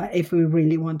if we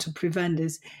really want to prevent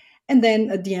this. And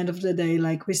then at the end of the day,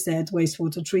 like we said,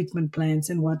 wastewater treatment plants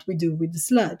and what we do with the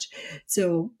sludge.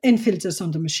 So, and filters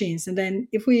on the machines. And then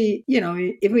if we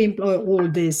employ all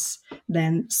this,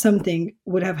 then something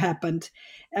would have happened.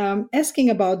 Asking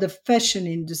about the fashion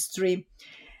industry.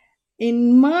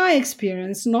 In my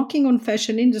experience, knocking on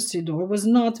fashion industry door was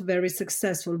not very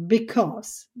successful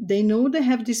because they know they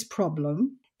have this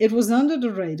problem. It was under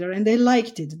the radar and they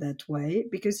liked it that way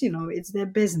because, it's their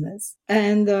business.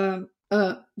 And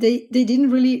they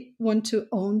didn't really want to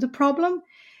own the problem.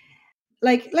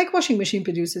 Like washing machine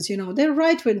producers, they're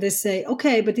right when they say,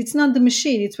 okay, but it's not the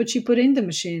machine, it's what you put in the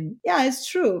machine. Yeah, it's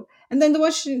true. And then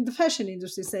the fashion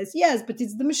industry says, yes, but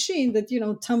it's the machine that,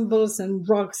 tumbles and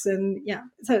rocks and yeah.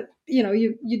 So,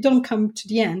 you don't come to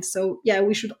the end. So yeah,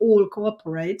 we should all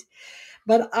cooperate.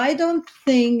 But I don't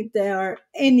think there are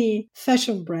any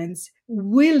fashion brands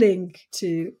willing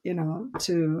to,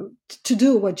 to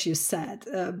do what you said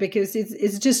because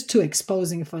it's just too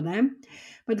exposing for them.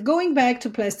 But going back to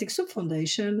Plastic Soup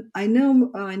Foundation, I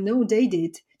know they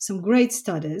did some great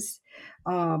studies.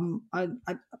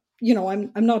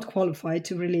 I'm not qualified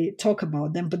to really talk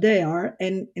about them, but they are,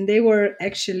 and they were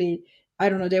actually, I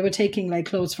don't know, they were taking like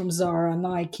clothes from Zara,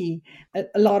 Nike,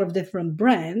 a lot of different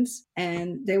brands,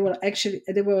 and they were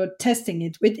testing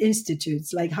it with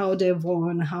institutes, like how they've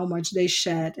worn, how much they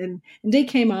shed, and they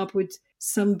came up with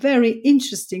some very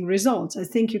interesting results. I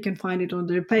think you can find it on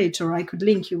their page, or I could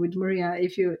link you with Maria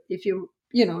if you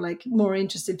like more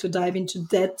interested to dive into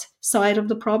that side of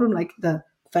the problem, like the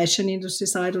fashion industry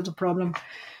side of the problem.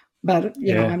 But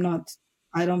Yeah.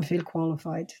 I don't feel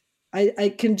qualified.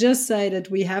 I can just say that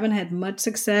we haven't had much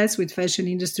success with fashion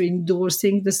industry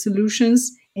endorsing the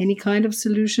solutions, any kind of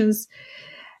solutions,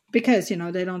 because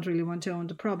they don't really want to own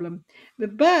the problem.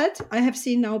 But I have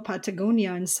seen now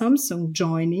Patagonia and Samsung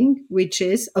joining, which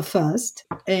is a first,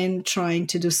 and trying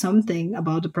to do something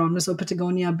about the problem. So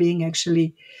Patagonia being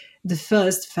actually the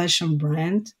first fashion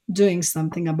brand doing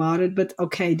something about it. But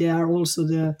okay, they are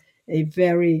also a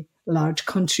very large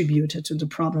contributor to the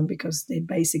problem, because they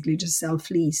basically just sell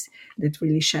fleece that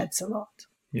really sheds a lot.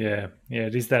 Yeah,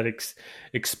 it is that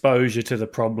exposure to the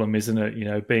problem, isn't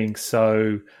it? Being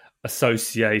so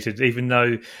associated, even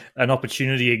though an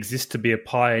opportunity exists to be a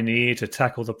pioneer, to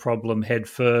tackle the problem head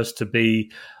first, to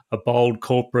be a bold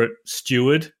corporate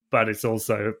steward, but it's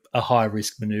also a high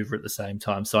risk maneuver at the same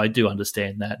time. So I do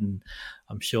understand that, and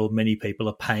I'm sure many people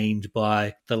are pained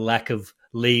by the lack of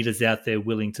leaders out there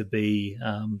willing to be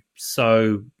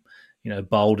so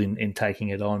bold in taking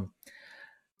it on.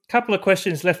 Couple of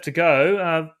questions left to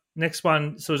go. Next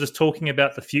one, sort of just talking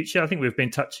about the future. I think we've been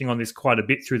touching on this quite a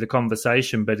bit through the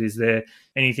conversation, but is there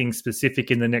anything specific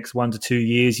in the next 1 to 2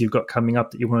 years you've got coming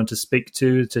up that you wanted to speak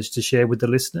to share with the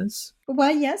listeners?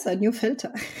 Well, yes, a new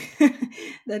filter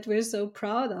that we're so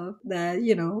proud of, that,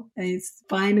 it's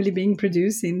finally being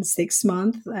produced in 6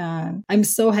 months. I'm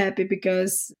so happy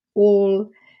because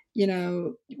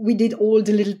we did all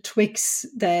the little tweaks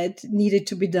that needed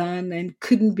to be done and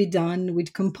couldn't be done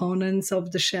with components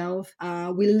off the shelf.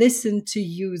 We listened to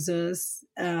users.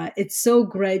 It's so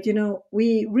great.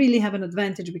 We really have an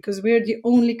advantage because we're the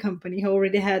only company who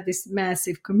already had this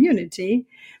massive community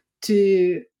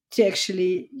to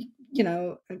actually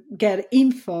get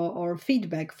info or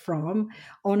feedback from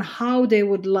on how they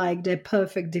would like their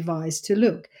perfect device to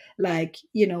look like.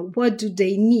 What do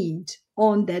they need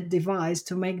on that device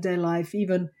to make their life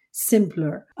even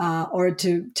simpler, or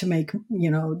to make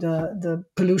the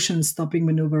pollution stopping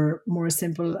maneuver more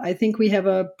simple. I think we have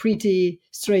a pretty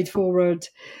straightforward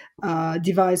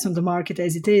device on the market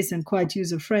as it is, and quite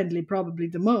user friendly, probably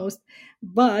the most.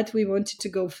 But we wanted to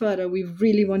go further. We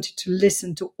really wanted to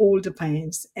listen to all the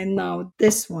pains, and now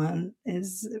this one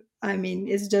is,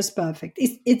 it's just perfect.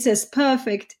 It's as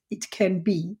perfect it can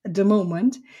be at the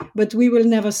moment, but we will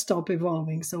never stop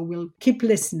evolving. So we'll keep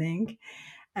listening,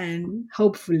 and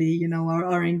hopefully, our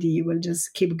R&D will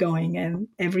just keep going, and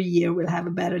every year we'll have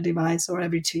a better device, or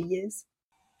every 2 years.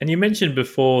 And you mentioned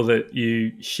before that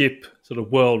you ship sort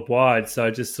of worldwide. So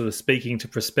just sort of speaking to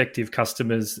prospective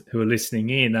customers who are listening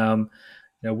in,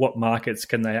 what markets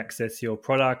can they access your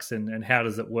products, and how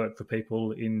does it work for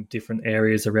people in different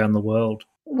areas around the world?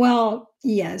 Well,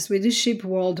 yes, we do ship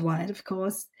worldwide, of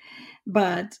course,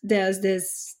 but there's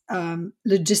this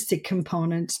logistic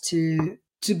component to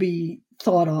be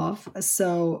thought of.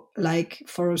 So like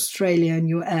for Australia and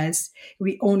US,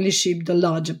 we only ship the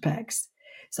larger packs.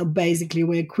 So basically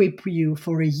we equip you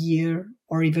for a year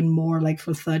or even more, like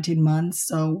for 13 months.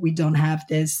 So we don't have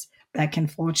this back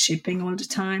and forth shipping all the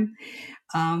time.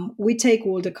 We take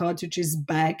all the cartridges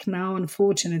back now.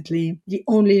 Unfortunately, the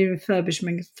only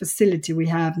refurbishment facility we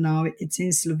have now, it's in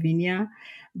Slovenia,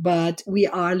 but we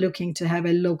are looking to have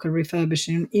a local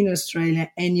refurbishment in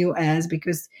Australia and US,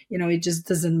 because, it just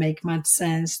doesn't make much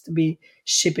sense to be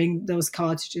shipping those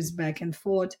cartridges back and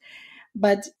forth.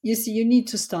 But you see, you need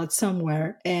to start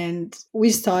somewhere. And we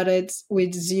started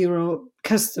with 0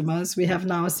 customers. We have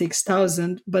now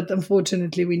 6,000, but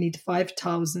unfortunately we need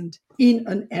 5,000 in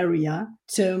an area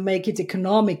to make it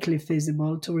economically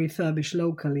feasible to refurbish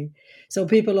locally. So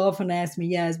people often ask me,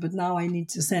 yes, but now I need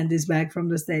to send this back from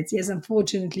the States. Yes,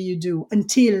 unfortunately you do,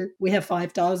 until we have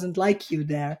 5,000 like you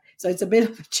there. So it's a bit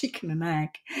of a chicken and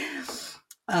egg.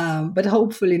 But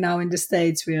hopefully now in the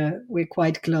States, we're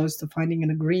quite close to finding an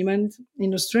agreement.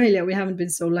 In Australia, we haven't been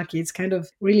so lucky. It's kind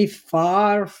of really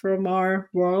far from our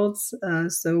worlds,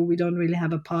 so we don't really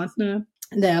have a partner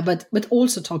there. But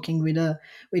also talking with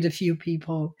a few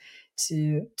people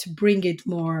to bring it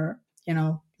more,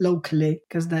 locally,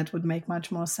 because that would make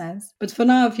much more sense. But for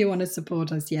now, if you want to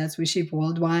support us, yes, we ship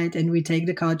worldwide, and we take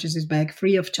the cartridges back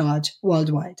free of charge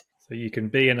worldwide. So you can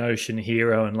be an ocean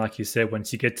hero, and like you said,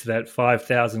 once you get to that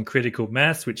 5,000 critical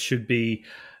mass, which should be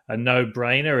a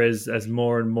no-brainer as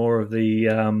more and more of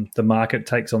the market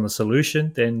takes on the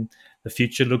solution, then the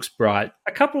future looks bright.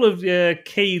 A couple of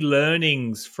key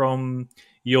learnings from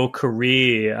your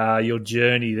career, your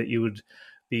journey that you would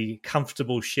be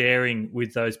comfortable sharing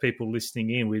with those people listening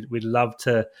in. We'd love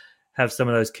to have some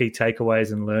of those key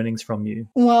takeaways and learnings from you.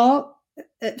 Well,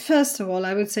 first of all,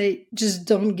 I would say just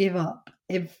don't give up.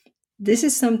 If this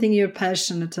is something you're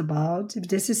passionate about, if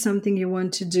this is something you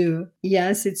want to do,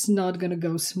 yes, it's not going to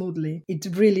go smoothly. It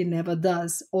really never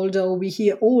does. Although we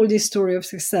hear all this story of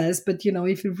success, but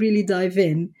if you really dive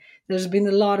in, there's been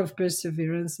a lot of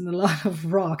perseverance and a lot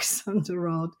of rocks on the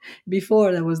road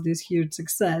before there was this huge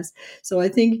success. So I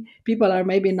think people are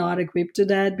maybe not equipped to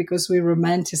that because we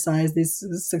romanticize these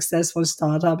successful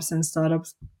startups and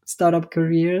startup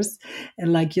careers.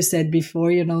 And like you said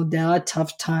before, there are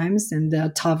tough times and there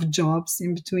are tough jobs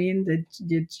in between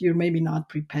that you're maybe not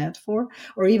prepared for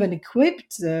or even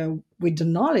equipped with the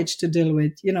knowledge to deal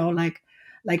with,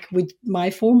 like with my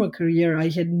former career, I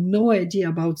had no idea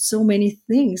about so many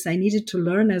things I needed to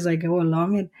learn as I go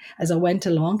along and as I went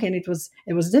along. And it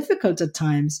was difficult at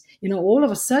times. All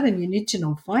of a sudden you need to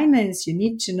know finance, you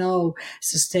need to know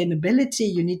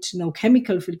sustainability, you need to know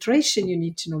chemical filtration, you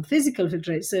need to know physical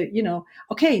filtration. So,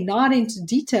 okay, not into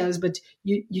details, but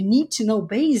you need to know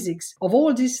basics of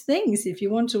all these things if you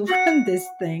want to run this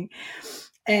thing.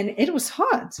 And it was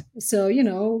hard.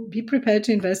 So, be prepared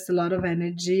to invest a lot of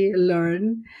energy,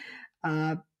 learn,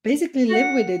 basically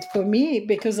live with it. For me,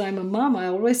 because I'm a mom, I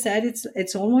always said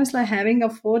it's almost like having a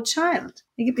fourth child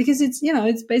because it's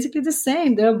basically the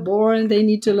same. They're born, they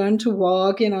need to learn to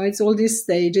walk, it's all these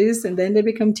stages and then they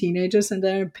become teenagers and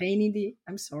they're a pain in the,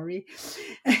 I'm sorry.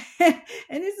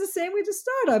 And it's the same with the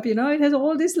startup, it has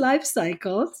all these life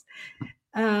cycles.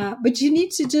 But you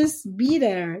need to just be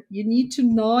there. You need to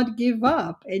not give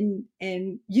up. And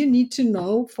you need to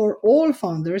know for all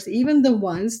founders, even the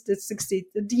ones that succeed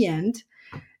at the end,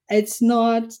 it's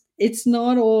not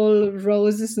all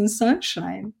roses and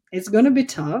sunshine. It's going to be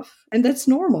tough. And that's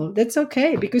normal. That's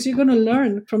okay because you're going to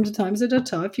learn from the times that are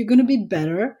tough. You're going to be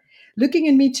better. Looking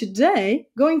at me today,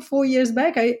 going 4 years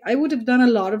back, I would have done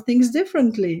a lot of things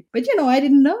differently. But, I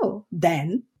didn't know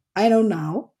then. I know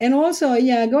now. And also,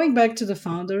 going back to the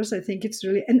founders, I think it's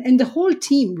really, and the whole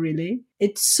team really,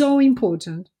 it's so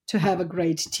important to have a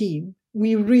great team.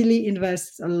 We really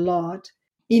invest a lot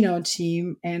in our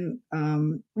team. And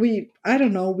we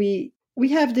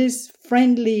have this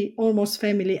friendly, almost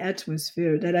family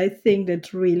atmosphere that I think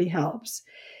that really helps.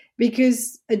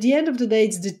 Because at the end of the day,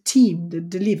 it's the team that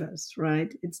delivers,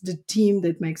 right? It's the team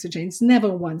that makes a change. It's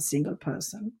never one single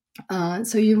person.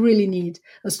 So you really need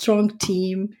a strong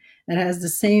team that has the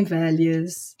same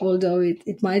values, although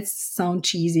it might sound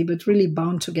cheesy, but really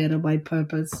bound together by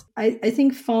purpose. I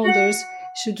think founders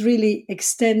should really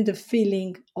extend the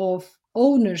feeling of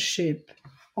ownership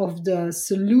of the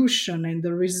solution and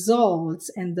the results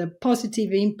and the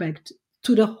positive impact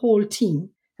to the whole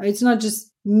team. It's not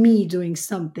just me doing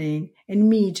something and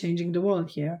me changing the world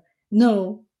here.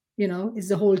 No, it's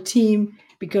the whole team.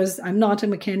 Because I'm not a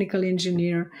mechanical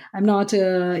engineer, I'm not I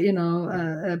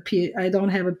don't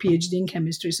have a PhD in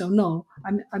chemistry. So no,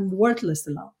 I'm worthless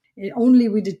alone. Only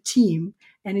with the team,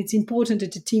 and it's important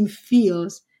that the team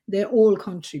feels they're all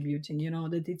contributing.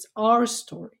 That it's our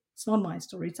story. It's not my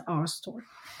story. It's our story.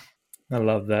 I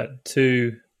love that.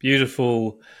 Two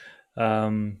beautiful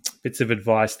bits of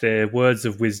advice there. Words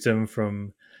of wisdom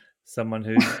from someone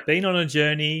who's been on a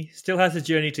journey, still has a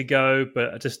journey to go,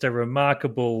 but just a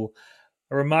remarkable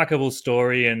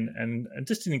story and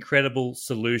just an incredible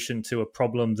solution to a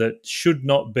problem that should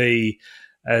not be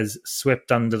as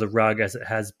swept under the rug as it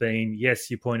has been.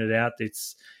 Yes, you pointed out it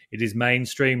is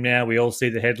mainstream now. We all see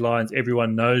the headlines.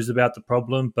 Everyone knows about the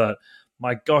problem, but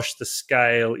my gosh, the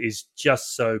scale is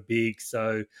just so big.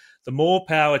 So the more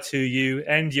power to you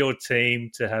and your team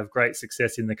to have great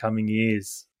success in the coming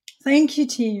years. Thank you,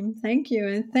 team. Thank you.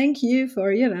 And thank you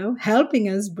for, helping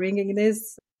us bringing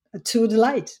this to the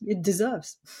light it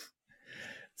deserves.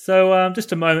 So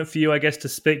just a moment for you, I guess, to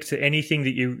speak to anything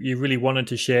that you really wanted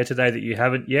to share today that you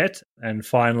haven't yet. And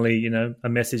finally, a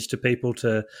message to people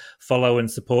to follow and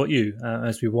support you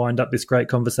as we wind up this great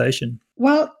conversation.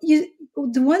 Well,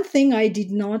 the one thing I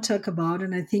did not talk about,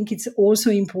 and I think it's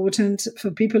also important for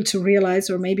people to realize,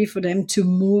 or maybe for them to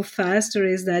move faster,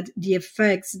 is that the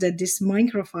effects that these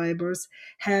microfibers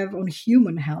have on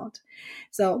human health.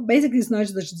 So basically, it's not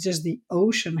just the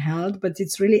ocean health, but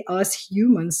it's really us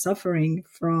humans suffering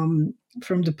from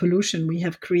the pollution we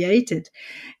have created.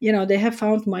 They have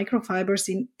found microfibers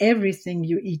in everything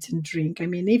you eat and drink. I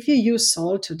mean, if you use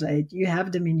salt today, you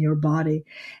have them in your body.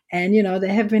 And,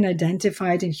 they have been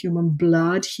identified in human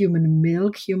blood, human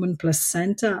milk, human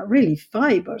placenta, really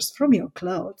fibers from your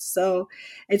clothes. So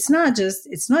it's not just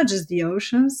the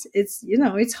oceans.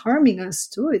 It's harming us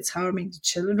too. It's harming the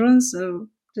children. So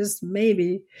just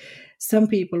maybe some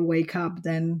people wake up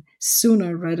then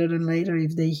sooner rather than later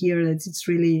if they hear that it's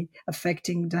really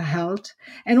affecting the health.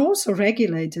 And also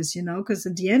regulators, because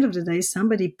at the end of the day,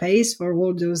 somebody pays for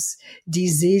all those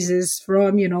diseases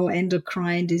from,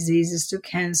 endocrine diseases to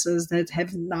cancers that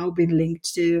have now been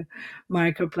linked to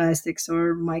microplastics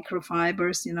or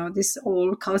microfibers. This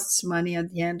all costs money at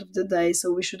the end of the day.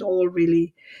 So we should all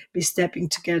really be stepping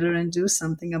together and do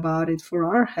something about it for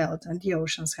our health and the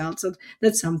ocean's health. So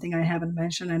that's something I haven't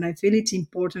mentioned. And I feel it's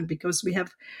important because we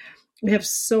have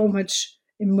so much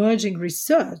emerging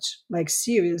research, like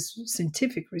serious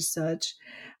scientific research,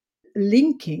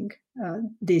 linking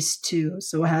these two,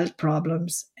 so health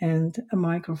problems and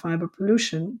microfiber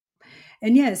pollution.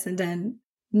 And yes, and then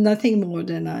nothing more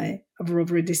than I have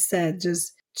already said,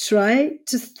 just try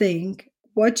to think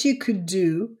what you could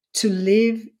do to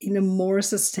live in a more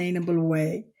sustainable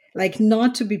way, like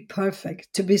not to be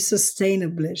perfect, to be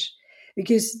sustainable-ish.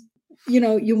 Because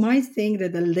you might think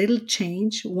that a little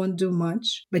change won't do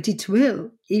much, but it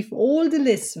will. If all the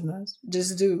listeners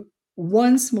just do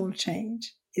one small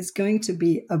change, it's going to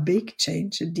be a big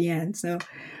change at the end. So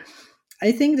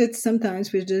I think that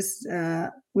sometimes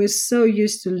we're so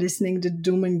used to listening to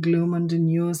doom and gloom on the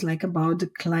news, like about the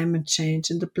climate change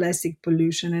and the plastic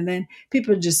pollution. And then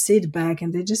people just sit back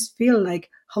and they just feel like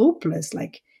hopeless,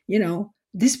 like,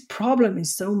 this problem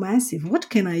is so massive. What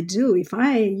can I do if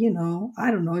I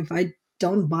don't know, if I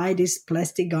don't buy this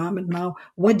plastic garment now,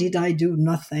 what did I do?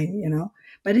 Nothing,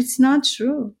 but it's not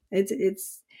true.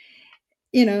 It's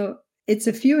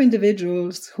a few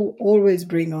individuals who always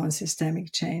bring on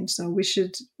systemic change. So we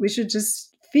should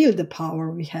just feel the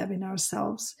power we have in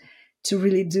ourselves to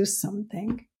really do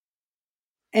something.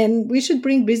 And we should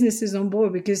bring businesses on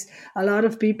board, because a lot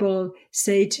of people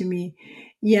say to me,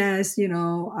 yes,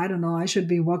 I don't know, I should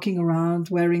be walking around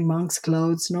wearing monk's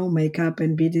clothes, no makeup,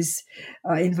 and be this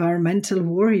environmental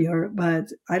warrior.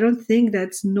 But I don't think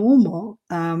that's normal.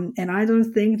 And I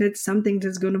don't think that's something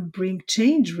that's going to bring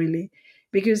change, really,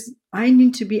 because I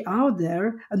need to be out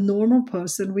there, a normal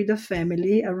person with a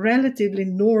family, a relatively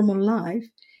normal life,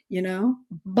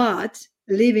 but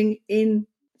living in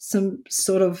some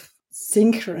sort of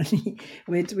synchrony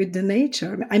with the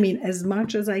nature. I mean, as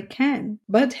much as I can,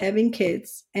 but having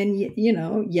kids and,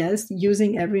 yes,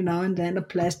 using every now and then a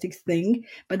plastic thing,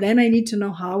 but then I need to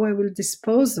know how I will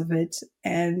dispose of it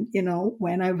and,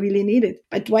 when I really need it.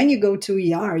 But when you go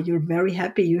to ER, you're very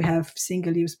happy you have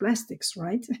single-use plastics,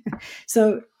 right?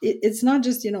 So it's not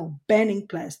just, banning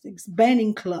plastics,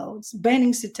 banning clothes,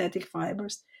 banning synthetic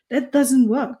fibers. That doesn't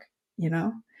work,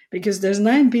 because there's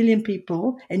 9 billion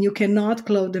people and you cannot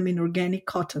clothe them in organic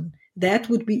cotton. That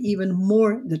would be even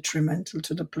more detrimental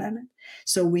to the planet.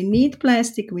 So we need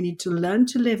plastic. We need to learn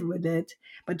to live with it,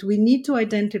 but we need to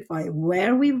identify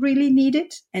where we really need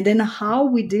it and then how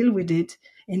we deal with it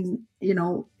in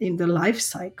the life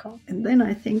cycle. And then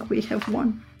I think we have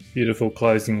won. Beautiful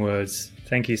closing words.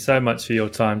 Thank you so much for your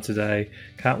time today.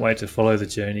 Can't wait to follow the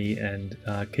journey and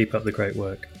keep up the great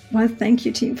work. Well, thank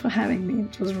you, team, for having me.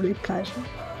 It was really a pleasure.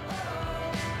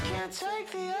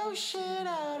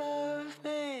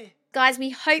 Guys, we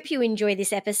hope you enjoy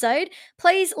this episode.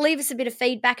 Please leave us a bit of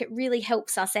feedback. It really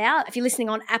helps us out. If you're listening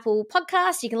on Apple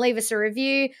Podcasts, you can leave us a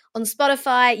review. On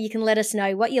Spotify, you can let us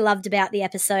know what you loved about the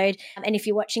episode. And if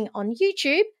you're watching on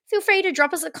YouTube, feel free to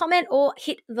drop us a comment or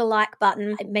hit the like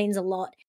button. It means a lot.